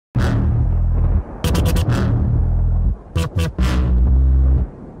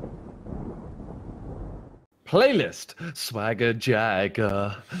Playlist. Swagger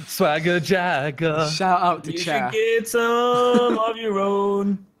Jagger. Swagger Jagger. Shout out to You Chair. should get some of your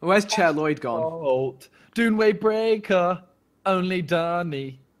own. Where's Chair Lloyd gone? Doonway Breaker. Only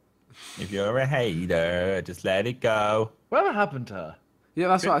Donny. If you're a hater, just let it go. Whatever happened to her? Yeah,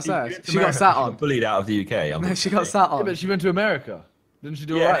 that's what I said. She got America, sat She on. got bullied out of the UK. No, she got sat Yeah, on. but she went to America. Didn't she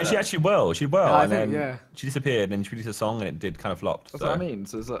do Yeah, alright? she actually well. She did well, I and think, then yeah. she disappeared, and she released a song, and it did kind of flop. That's what I mean.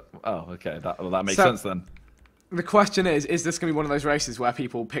 So it's like, oh, okay, that makes So- sense then. The question is this going to be one of those races where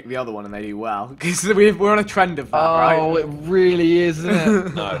people pick the other one and they do well? Because we're on a trend of that, right? Oh, it really is, isn't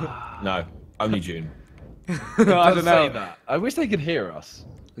it? No, only June. I It don't does say know. that. I wish they could hear us.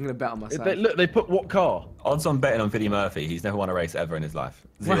 I'm going to bet on myself. Look, they put what car? Odds on betting on Vinnie Murphy. He's never won a race ever in his life.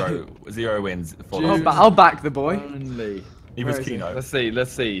 Zero wins. I'll back the boy. Only. He was Where is he? Keno. Let's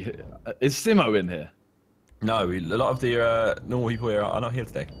see. Is Simo in here? No, a lot of the normal people here are not here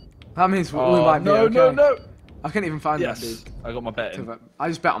today. That means we Oh, might be no, okay. no. I can't even find that Yes, dude. I got my bet in. I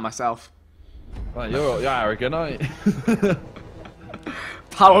just bet on myself. Right, you're arrogant, aren't you?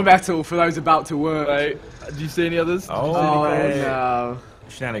 Power metal for those about to work. Wait, do you see any others? Oh, Oh hey. no.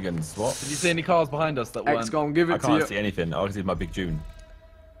 Shenanigans. What? Did you see any cars behind us that X weren't? gonna give I it to can't you. see anything. I can see my big June.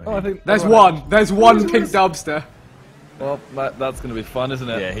 Oh, I think There's everyone- one. There's one Who's pink this? Dubster. Well, that's gonna be fun, isn't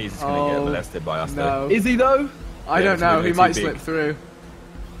it? Yeah, he's just gonna get Oh, molested by us. No. Is he though? I Yeah, don't it's know. really He too might big. slip through.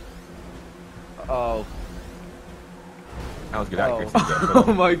 Oh. That was good Oh. accuracy.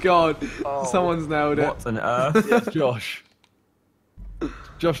 Oh my god. Oh. Someone's nailed it. What on earth? Yes, Josh.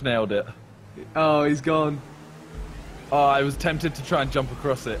 Josh nailed it. Oh, he's gone. Oh, I was tempted to try and jump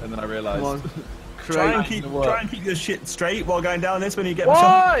across it, and then I Come realised. on. Try and Craig. keep your shit straight while going down this when you get.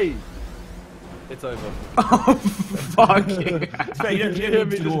 Why? It's over. Oh, fuck you. Wait, you don't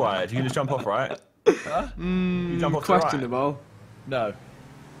need to do all right. You can just jump off, right? Huh? You jump off to the right. Questionable. No.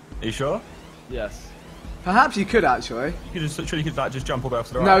 Are you sure? Yes. Perhaps you could actually. You could just literally like just jump all the way off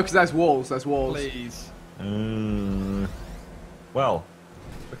to the right. No, because there's walls. There's walls. Please. Well,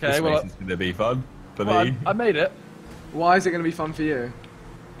 Okay. this Well, race is gonna be fun for well, me I made it. Why is it going to be fun for you?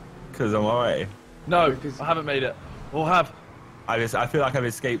 because I'm alright. No, Because- I haven't made it. Or have. I feel like I've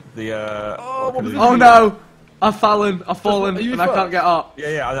escaped the. Oh, what was Oh no! I've fallen. I've fallen, Are you and I can't first? get up.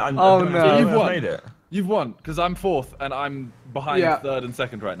 Yeah. Oh, I no. You've I've won. made it. You've won because I'm fourth and I'm behind Yeah. third and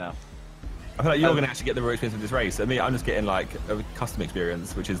second right now. I feel like you're gonna actually get the real experience of this race. I mean, I'm just getting like a custom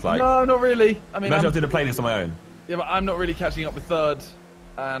experience, which is like. No, not really. I mean, Imagine I I'm, did a playlist on my own. yeah, but I'm not really catching up with third,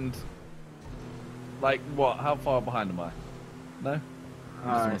 and like what? How far behind am I? No. I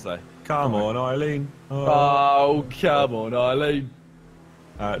Alright. just want to say. Come on, Eileen. Oh, come on, Eileen.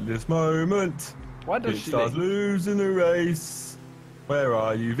 At this moment, Why does it she starts leave? losing the race. Where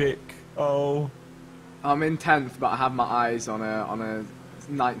are you, Vic? Oh, I'm in 10th, but I have my eyes on a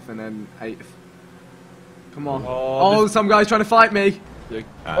 9th and an 8th. Come on. Oh, Oh, this- some guy's trying to fight me.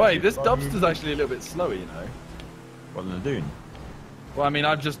 Oh, wait, this Dubster's actually a little bit slower, you know. what am I doing? Well, I mean,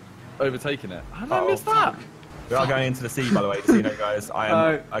 I've just overtaken it. How did I Oh, miss that? We are going into the sea, by the way, just so you know, guys.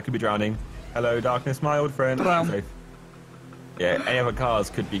 I could be drowning. Hello, darkness, my old friend. Drown. Safe. Yeah, any other cars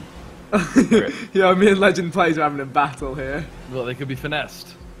could be. Yeah, me and Legend Plays are having a battle here. Well, they could be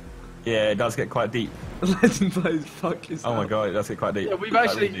finessed. Yeah, it does get quite deep. Legend Plays, fuck yourself. Oh my god, it does get quite deep. Yeah, we've Like,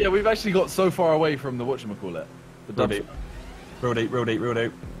 actually, really yeah, deep. we've actually got so far away from the whatchamacallit. The Real Dubster. deep. Real deep, real deep, real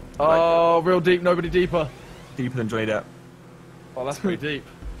deep. Oh, real deep, nobody deeper. Deeper than Johnny Depp. Oh, that's pretty deep.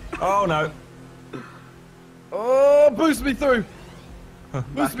 Oh no. Oh, boost me through. Back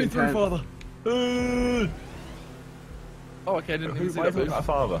Boost me in through, 10th. father. Oh, okay, I didn't even Who see why that has he boost. got a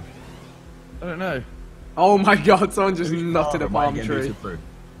father? I don't know. Oh my god, someone just Whose knotted father a might palm get tree. booted through?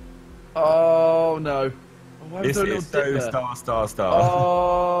 Oh, no. Why was This there a little is dip so there? star.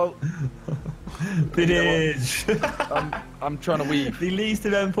 Oh, Finish! I'm trying to weave. The least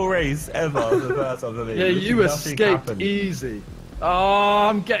eventful race ever for the first of the league. Yeah, you Nothing escaped happened. easy. Oh,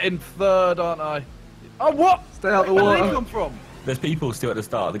 I'm getting third, aren't I? Oh, what? Stay out the Where did he water. come from? There's people still at the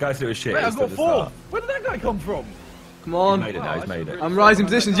start. The guy still was shit. Wait, is I've still got at the start. fourth. Where did that guy come from? Come He's on. made it now. He's made it. I'm rising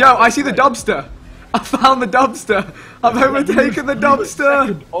positions. Yo, I see the Dubster. I found the Dubster. I've overtaken the You were Dubster.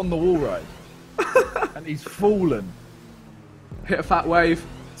 second on the wall ride. And he's fallen. Hit a fat wave.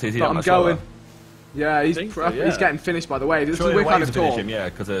 So is he But that I'm much going. slower? Yeah, he's think so, yeah. he's getting finished by the wave. This Surely is we're the kind waves of finish tall. him, yeah,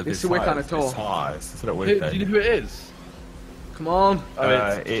 because of This his is we're kind of size. tall. His size. That's what it Who, would do then. you know who it is? Come on. Oh,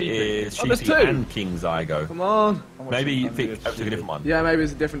 It Sheepy. is Oh, there's Sheepy two. and King Zygo. Come on. Maybe I'm Vic gonna took a different one. Yeah, maybe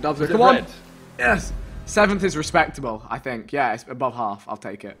it's a different Dubster. Is it Come on. red? Yes. 7th is respectable, I think. Yeah, it's above half. I'll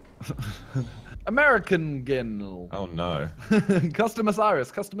take it. American Ginnel. Oh no. Custom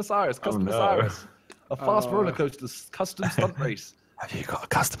Osiris. Oh, no. Osiris. A fast roller coaster custom stunt race. Have you got a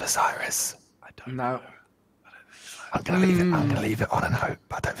custom Osiris? I don't No. know. I I'm gonna leave it. I'm gonna leave it on a note,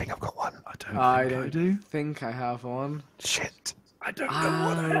 but I don't think I've got one. I don't think I have one. Shit. I don't know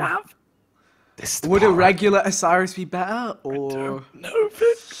what I have. This is the Would a part. regular Osiris be better, or No,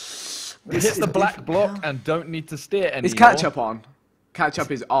 Vic. Hit the black block and don't need to steer anymore. is catch-up on? Catch-up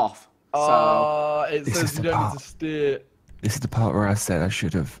is off. So It This says is you the don't part. need to steer. This is the part where I said I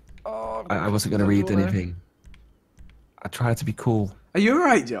should have. Oh, I wasn't gonna read anything. I tried to be cool. are you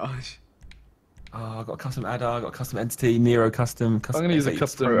alright, Josh? Oh, I got a custom adder, I got a custom entity, Nero custom. I'm gonna use a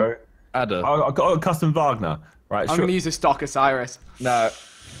custom Proto. adder. I got a custom Wagner. Right, I'm sure. gonna use a stock Osiris. No,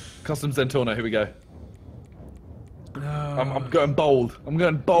 custom Zentorno. Here we go. I'm going bold. I'm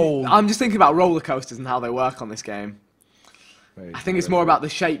going bold. I'm just thinking about roller coasters and how they work on this game. I think it's more about the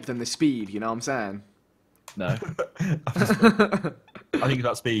shape than the speed. You know what I'm saying? No. I think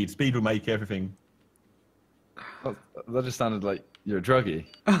about speed. Speed will make everything. That just sounded like you're a druggie.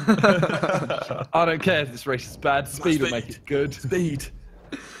 I don't care if this race is bad. Speed will make it good. Speed.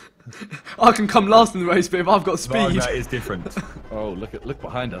 I can come last in the race, but if I've got speed, Wagner is different. Oh, look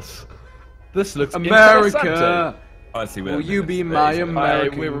behind us. This looks America. interessante. I see. Will you be my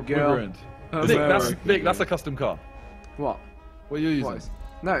American we're girl? ruined. Vic, that's a custom car. What? What are you using? What is?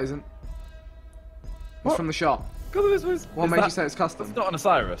 No, it isn't. It's What? from the shop. God, this was. What is made you that- say it's custom? It's not an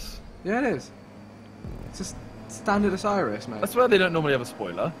Osiris. Yeah, it is. It's a standard Osiris, mate. I swear they don't normally have a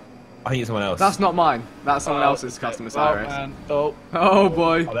spoiler. I think it's someone else. That's not mine. That's someone else's custom Osiris. Oh, man. Oh. Oh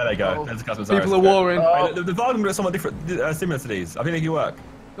boy. Oh, there they go. Oh. There's a custom. People are warring. Right, the Wagner is somewhat different, similar to these. I think they can work.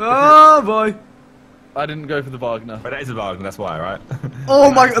 Oh boy. I didn't go for the Wagner. But that is a Wagner, that's why, right?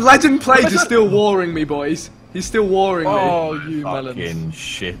 Oh my. Legend Plage is still warring me, boys. He's still warring me. Oh, you melons. Fucking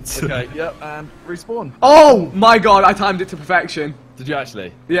shit. Okay, yep, and respawn. Oh my god, I timed it to perfection. Did you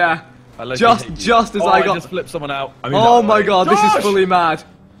actually? Yeah. I let Just you hate you. just as Oh, I got. just flipped someone out. I mean, Oh that my way. god, this Josh! is fully mad.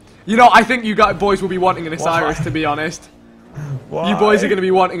 You know, I think you guys boys will be wanting an Osiris, Why? to be honest. Why? You boys are going to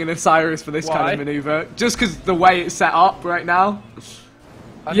be wanting an Osiris for this kind Why? of maneuver. Just because the way it's set up right now.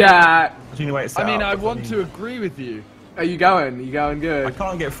 I Yeah. Do you know where it's set I mean, up? I What want does to agree with you. Are you going? Are you going I good?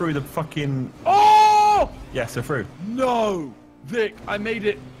 can't get through the fucking... Oh! Yes, they're through. No! Vic, I made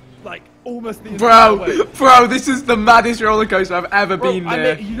it, like, almost the entire way. Bro, this is the maddest roller coaster I've ever Bro, been I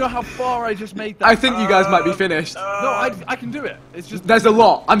near. you know how far I just made that? I think you guys might be finished. No, I can do it. It's just... There's a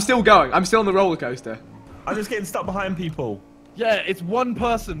lot. I'm still going. I'm still on the roller coaster. I'm just getting stuck behind people. Yeah, it's one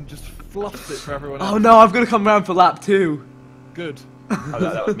person just fluffs it for everyone else. Oh no, I've got to come round for lap 2. Good. Oh,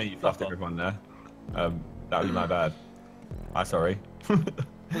 that was me. You fluffed everyone there. That would be my bad. I'm sorry.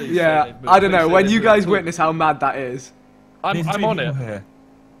 Please Yeah, say they've I don't moved. know. Please When say you they've guys moved. witness how mad that is. Needs I'm three on people it. here.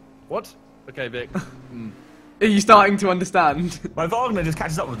 What? Okay, Vic. Are you starting to understand? My Wagner just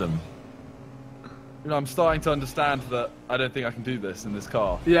catches up with them. You know, I'm starting to understand that I don't think I can do this in this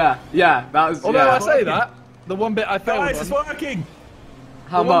car. Yeah, that was. Although yeah. I say that, the one bit I failed Guys, it's on, working!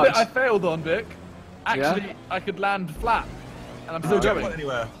 How the one much? bit I failed on, Vic, actually I could land flat, and I'm still Don't going. go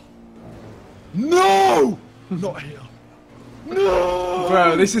anywhere. No! Not here. No!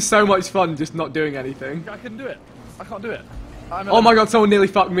 Bro, this is so much fun just not doing anything. I couldn't do it. I can't do it. Oh my god, someone nearly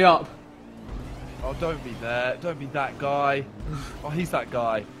fucked me up. Oh, don't be there. Don't be that guy. Oh, he's that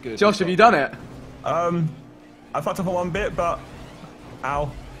guy. Good. Josh, have you done it? I fucked up on one bit, but... Ow.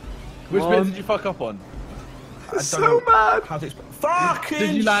 Which Come bit on. did you fuck up on? I don't So know mad. How to explain... Fucking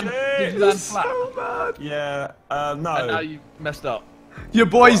Did you land? shit! Did you land It's flat? so mad. Yeah, And now no. you messed up. Your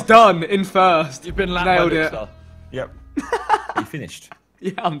boy's done in first. You've been lapped by Nailed it. Lickster. Yep. You finished.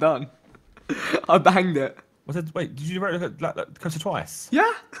 Yeah, I'm done. I banged it. Was it, wait, did you write the coaster twice?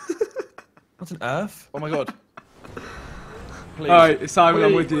 Yeah. What on earth? Oh my god. Please. Alright, Simon, I'm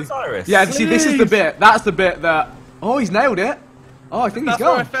Please. with you. Osiris. Yeah, see, this is the Please. bit. That's the bit that. Oh, he's nailed it. Oh, I think That's he's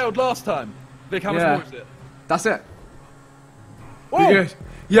where I gone. failed last time. Vic, how much Yeah. more is it? That's it. Whoa! You're good.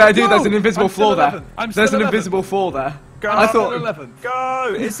 Yeah, dude, there's an Whoa! invisible I'm still floor there. 11. I'm There's still an 11. invisible floor there. Go. I I'm still thought. 11.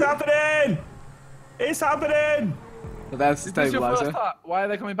 Go! It's happening! It's happening! But there's Is this your first stabilizer. part? Why are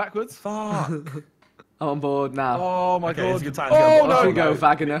they coming backwards? Fuck. I'm on board now. Oh my Okay, god. it's a good time to Oh go. Off no! you go, no.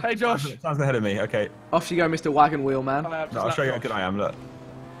 Wagner. Hey Josh. Sounds ahead of me, okay. Off you go, Mr. Wagon Wheel Man. No, I'll show you how good I am, look.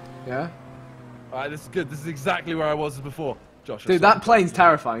 Yeah. Alright, this is good. This is exactly where I was before. Josh, I Dude, swear. that plane's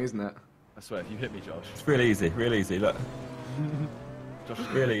terrifying, isn't it? I swear, if you hit me, Josh. It's real easy, look. Josh is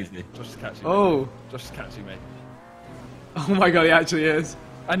Real easy. Josh is catching me. Oh. Josh is catching me. Oh my god, he actually is.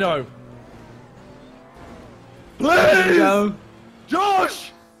 I know. There we Please! go.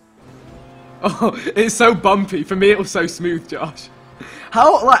 Josh! Oh, it's so bumpy. For me, it was so smooth, Josh.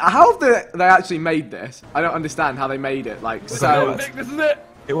 How have they actually made this? I don't understand how they made it. Like, so. Vic, this is it!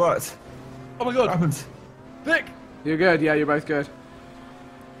 It worked. Oh my What god. happened? Vic! You're good. Yeah, you're both good.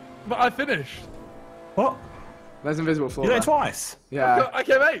 But I finished. What? There's invisible floor. You did there. it twice. Yeah.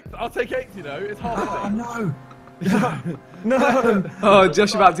 Okay, mate. I'll take 8th, you know. It's half Oh way. no. No. Oh,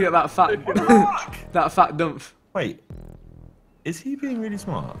 Josh about to get that fat, that fat dump. Wait. Is he being really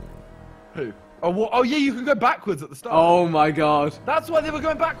smart? Who? Oh, what? Oh, yeah, you can go backwards at the start. Oh my god. That's why they were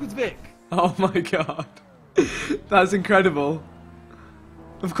going backwards, Vic. Oh my god. That's incredible.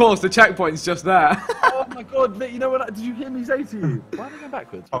 Of course, the checkpoint's just there. Oh my god, Vic, you know what? Did you hear me say to you? Why are they going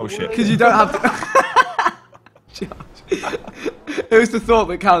backwards? Oh shit. Because you don't have to... Josh. It was the thought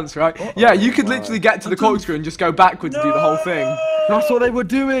that counts, right? Yeah, you could literally get to the corkscrew and just go backwards and do the whole thing. That's what they were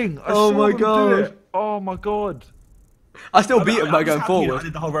doing. I Oh saw my them do god. it. Oh my god. I still beat him by I'm going just happy I forward.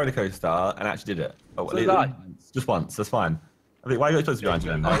 did the whole roller coaster and actually did it. Oh, So did I. just once. That's fine. I think why are you supposed to be behind you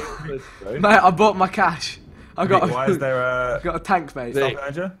then? Mate, I bought my cash. I got, Why is there a got a tank, mate. staff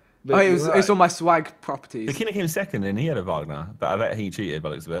manager? Oh, it's on my swag properties. The Kinnick came second and he had a Wagner, but I bet he cheated by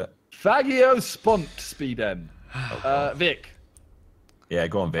the looks of it. Fagio Spont Speeden. Vic. Yeah,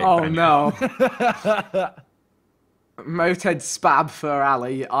 go on, Vic. Oh bang. no. Moted Spab für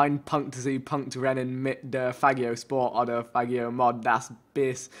alle, ein Punkt Sie Punktrennen mit der Fagio Sport oder Fagio Mod, das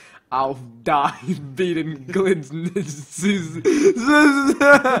bis auf die beiden Glinsen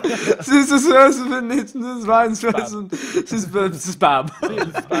Spab.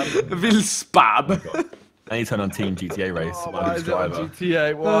 Will Spab. I need to turn on Team GTA race. Oh, I'm why just is it on driver.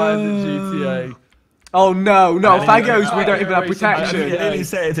 GTA? Why is it GTA? Oh no, no, And Fagios, we don't even have Racing protection. You literally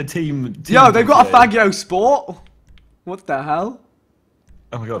said it's a team. Yo, they've got a GTA. Fagio Sport? What the hell?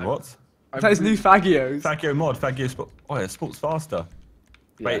 Oh my god, what? There's new Fagios. Fagio mod, Fagio Sport. Oh yeah, Sport's faster.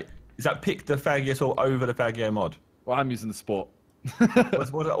 Wait, is that pick the Fagio Sport over the Fagio mod? Well, I'm using the sport.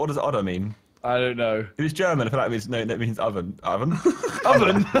 What does Otter mean? I don't know. If it's German, I feel like it means, no, that means oven. Oven?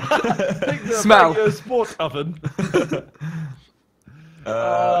 Oven. Pick the Smell. Fagio Sport oven.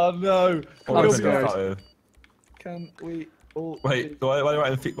 Uh, Oh no. I'm what scared. was it? Can we all? Wait, why is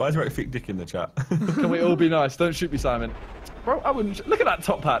there writing thick dick in the chat? Can we all be nice? Don't shoot me, Simon. Bro, I wouldn't. Look at that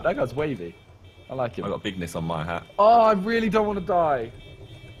top hat. That guy's wavy. I like him. I got bigness on my hat. Oh, I really don't want to die.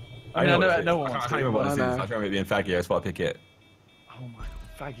 I mean, I know no one I wants can't to. remember what this I is. know. I can't remember it being Fagio, so I pick it. Oh my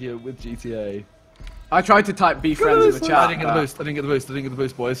god, Fagio with GTA. I tried to type be friends in the chat. I didn't get the boost. I didn't get the boost. I didn't get the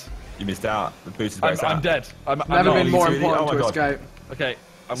boost, boys. You missed out. The boost is very sad. I'm dead. I'm Never not. been more really- important oh my to God. escape. Okay.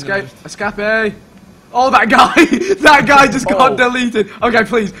 I'm Escape. gonna Escape. Oh, that guy! That guy just got Oh. deleted. Okay,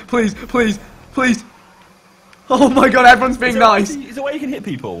 please, please, please, please. Oh my god, everyone's being nice. Is there a way you can hit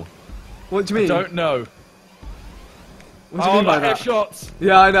people? What do you mean? Don't know. What do you mean by that? Shots.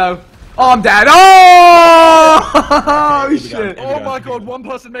 Yeah, I know. Oh, I'm dead. Oh! Oh, here we go. shit. Here we Oh go. my god, one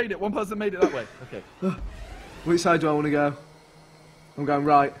person made it. One person made it that way. Okay. Which side do I want to go? I'm going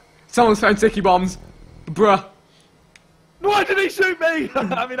right. Someone's throwing sticky bombs. Bruh. Why did he shoot me?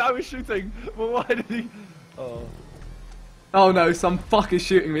 I mean, I was shooting, but why did he? Oh. Oh no, some fuck is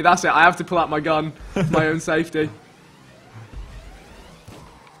shooting me. That's it. I have to pull out my gun for my own safety.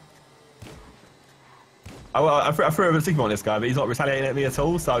 I threw a sticky bomb on this guy, but he's not retaliating at me at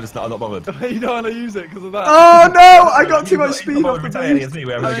all, so I'm not bothered. You don't want to use it because of that. Oh no! I got too much He's speed not off the retaliating boost. against me,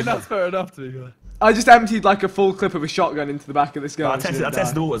 wherever I he mean, gets that's fair enough to you. I just emptied like a full clip of a shotgun into the back of this guy. I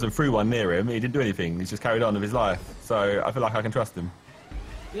tested the waters and threw one near him. He didn't do anything. He's just carried on with his life. So I feel like I can trust him.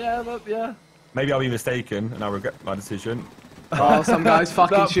 Yeah, look, yeah. Maybe I'll be mistaken and I'll regret my decision. Oh, some guy's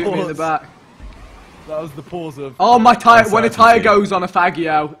fucking That shooting me in the pause. back. That was the pause of. Oh, my tire. When a Uncertainty. tire goes on a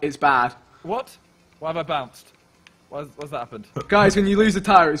Fagio, it's bad. What? Why have I bounced? What's that happened? Guys, when you lose a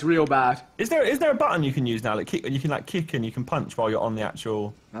tire, it's real bad. Is there a button you can use now? Like kick, you can like kick and you can punch while you're on the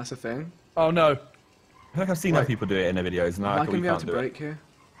actual. That's a thing. Oh no. I feel like I've seen other people do it in their videos, and Am I I going to we be able can't to do break it. here?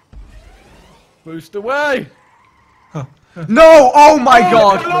 Boost away. No! Oh my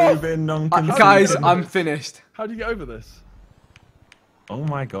god! Moving non-consistent. Guys, I'm finished. How do you get over this? Oh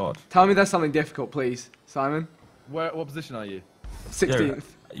my god. Tell me there's something difficult, please. Simon? What position are you? 16th.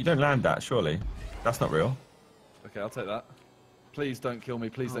 You don't land that, surely. That's not real. Okay, I'll take that. Please don't kill me.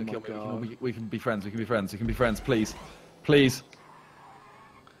 Please don't my kill me. God. We can be friends. We can be friends. We can be friends. Please. Please.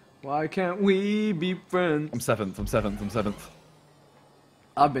 Why can't we be friends? I'm seventh. I'm seventh. I'm seventh.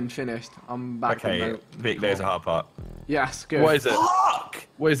 I've been finished. I'm back in Okay, the... Vic, there's a hard part. Yes, good. What is it? Fuck!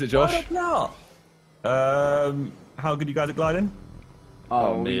 What is it, Josh? No. How good you guys at gliding?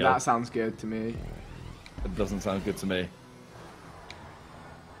 Oh, Oh, Neil. that sounds good to me. It doesn't sound good to me.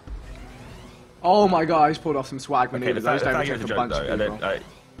 Oh my god, I just pulled off some swag Okay, maneuvers. the I just fact overtook is a a joke bunch though. of people.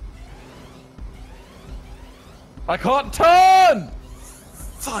 I can't turn!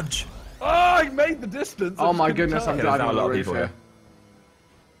 Fudge! Oh, I made the distance. I Oh just my couldn't goodness, turn. I'm Okay, there's driving now on a the lot of roof people here. here.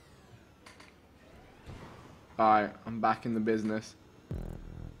 Alright, I'm back in the business.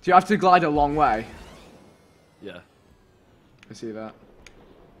 Do you have to glide a long way? Yeah. I see that.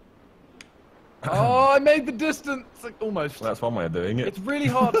 Oh, I made the distance! Like, almost. Well, that's one way of doing it. It's really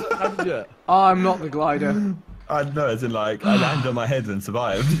hard to how to do it. I'm not the glider. I know, as in like, I landed on my head and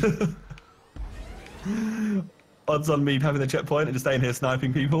survived. Odds on me having the checkpoint and just staying here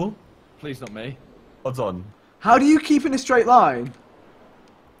sniping people? Please, not me. Odds on. How do you keep in a straight line?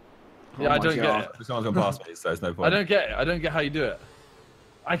 Yeah, Oh I my don't God. get it. This one's gone past me, so there's no point. I don't get it. I don't get how you do it.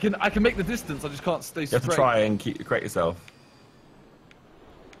 I can make the distance. I just can't stay You straight. have to try and correct yourself.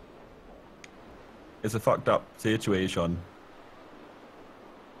 It's a fucked up situation.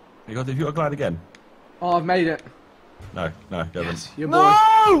 Have you got to glide again? Oh, I've made it. No, you haven't. Yes, your No!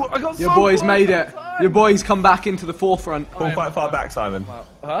 boy. I got Your so boy's close made that it. time. Your boy's come back into the forefront. Pull quite far back, Simon.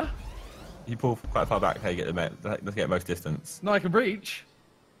 Huh? You pull quite far back, hey, let's get most distance. No, I can reach.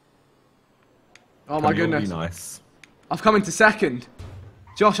 Oh my You'll be goodness. nice. I've come into second.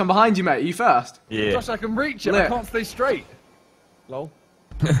 Josh, I'm behind you, mate. Are you first? Yeah. Josh, I can reach it. Lit. I can't stay straight. Lol.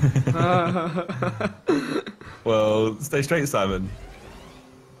 Well, stay straight, Simon.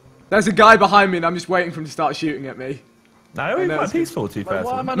 There's a guy behind me and I'm just waiting for him to start shooting at me. No, you're know, quite it's good. peaceful, to be fair.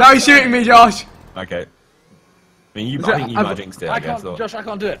 Why am I Simon. not No, he's shooting me, Josh! Okay. I mean, Is I it- think you I've- might jinxed it, I I guess. can't, Josh. I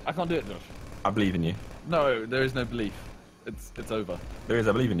can't do it. I can't do it, Josh. I believe in you. No, there is no belief. It's over. There is,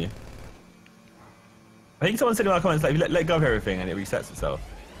 I believe in you. I think someone said in my comments, like, let go of everything and it resets itself.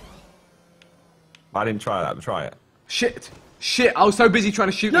 I didn't try that, but try it. Shit. Shit, I was so busy trying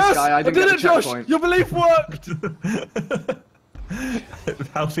to shoot Yes, this guy, I I didn't did get it, the Josh. checkpoint. Your belief worked.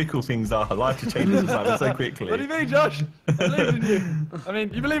 How fickle things are. Life just changes so What do you quickly. mean, Josh? I believed in you. I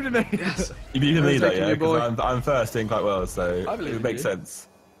mean, you believed in me. Yes. You believe in me, I'm though, taking yeah? you, boy. Because I'm first doing quite well, so I believe it in makes you. sense.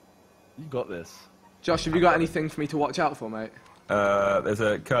 You got this. Josh, have you got anything for me to watch out for, mate? There's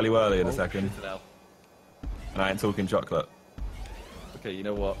a curly whirly in a second, shit, now. and I ain't talking chocolate. Okay, you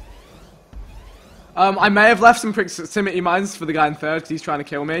know what? I may have left some proximity mines for the guy in third because he's trying to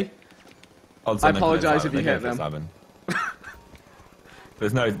kill me. Odds I on they're gonna apologise kill if you Simon. hit They're them. gonna kill Simon.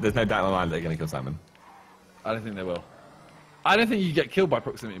 There's no doubt in my mind that they're going to kill Simon. I don't think they will. I don't think you get killed by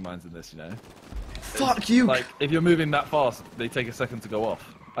proximity mines in this, you know? Fuck you! Like, if you're moving that fast, they take a second to go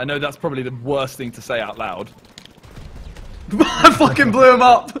off. I know that's probably the worst thing to say out loud. I fucking blew him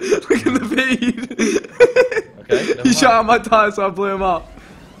up! Look at the feed! Okay, never You mind. shot out my tire, so I blew him up.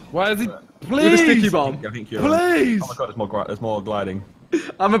 Why is he... With a Please! sticky bomb. I think you're Please! Oh my god, there's more gliding.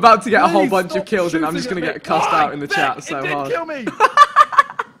 I'm about to get a whole Please bunch stop of kills and I'm shooting just gonna at get me. cussed Oh, out in the Beck, chat so it did hard. kill me!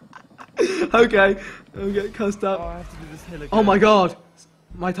 Okay, I'll get cussed Oh, out. I have to do this hill again. Oh my god!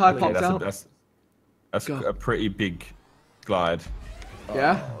 My tire Yeah, popped out. that's God. a pretty big glide.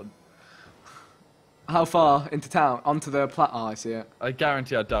 Yeah? Oh, How far into town? Onto the plat. Oh, I see it. I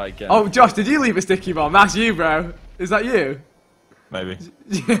guarantee I'd die again. Oh, Josh, did you leave a sticky bomb? That's you, bro. Is that you? Maybe.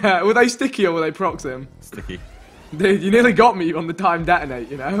 Yeah, were they sticky or were they proxim? Sticky. Dude, you nearly got me on the time detonate,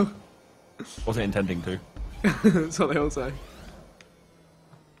 you know? Wasn't intending to. That's what they all say.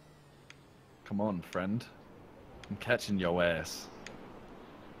 Come on, friend. I'm catching your ass.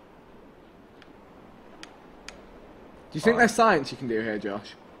 Do you think there's science you can do here,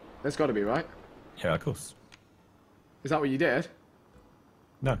 Josh? There's got to be, right? Yeah, of course. Is that what you did?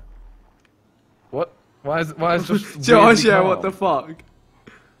 No. What? Why is just Josh, weirdly yeah, calm? what the fuck?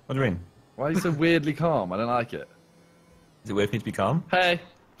 What do you mean? Why are you so weirdly calm? I don't like it. Is it weird for me to be calm? Hey,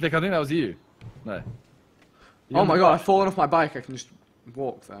 Vic, I think that was you. No. You Oh my on god, the I've fallen off my bike. I can just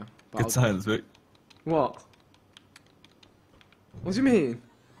walk there. But Good I'll- science, Vic. What? What do you mean?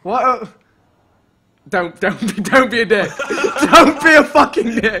 What? Don't be a dick. Don't be a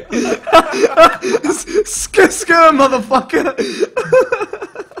fucking dick. Skr, motherfucker.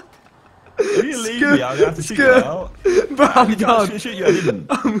 If you leave me, I'm gonna have to shoot you out. But I'm I done. should shoot you, I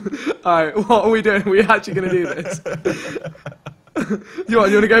didn't. Alright, what are we doing? Are we actually gonna do this? You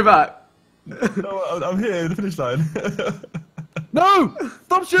want to go back? No, I'm here, the finish line. No!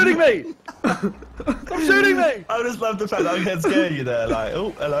 Stop shooting me! Stop shooting me! I just love the fact that I can scare you there, like, oh,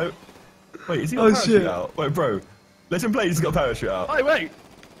 hello. Wait, is he got Oh, a parachute shit. out? Wait, bro, let him play, he's got a parachute out. Hey, wait!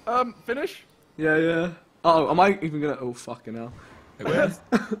 Finish? Yeah, yeah. Oh, am I even gonna? Oh, fucking hell. Wait, where?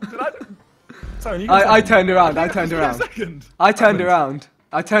 Did I... Sorry, you got I second. turned around. I It's turned been a around. second. I turned around.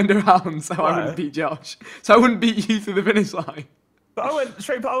 I turned around so I Why? wouldn't beat Josh. So I wouldn't beat you through the finish line. But I went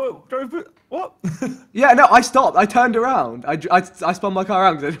straight, drove, what? Yeah, no, I stopped. I turned around. I spun my car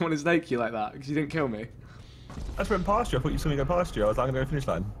around because I didn't want to snake you like that because you didn't kill me. I just went past you, I thought you saw me go past you, I was like, I'm gonna go finish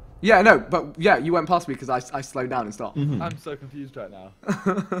line. Yeah, no, but yeah, you went past me because I slowed down and stopped. I'm so confused right now.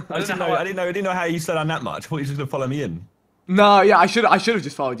 I didn't know how you slowed down that much, I thought you were just gonna follow me in. No, yeah, I should have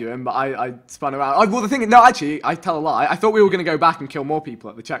just followed you in, but I spun around. Well, the thing, no, actually, I tell a lie. I thought we were going to go back and kill more people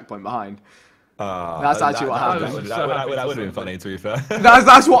at the checkpoint behind. That's actually what happened. That would have been funny, to be fair.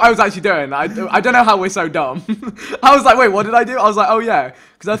 That's what I was actually doing. I don't know how we're so dumb. I was like, wait, what did I do? I was like, oh yeah,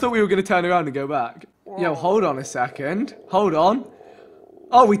 because I thought we were going to turn around and go back. Yo, hold on a second. Hold on.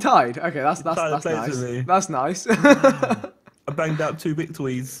 Oh, we tied. Okay, that's nice. That's nice. I banged out 2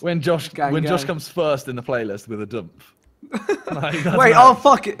 victories. When Josh comes first in the playlist with a dump. Wait, oh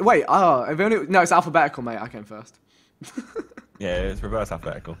fuck it. Wait, no, it's alphabetical, mate. I came first. Yeah, it's reverse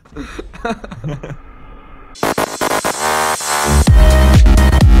alphabetical.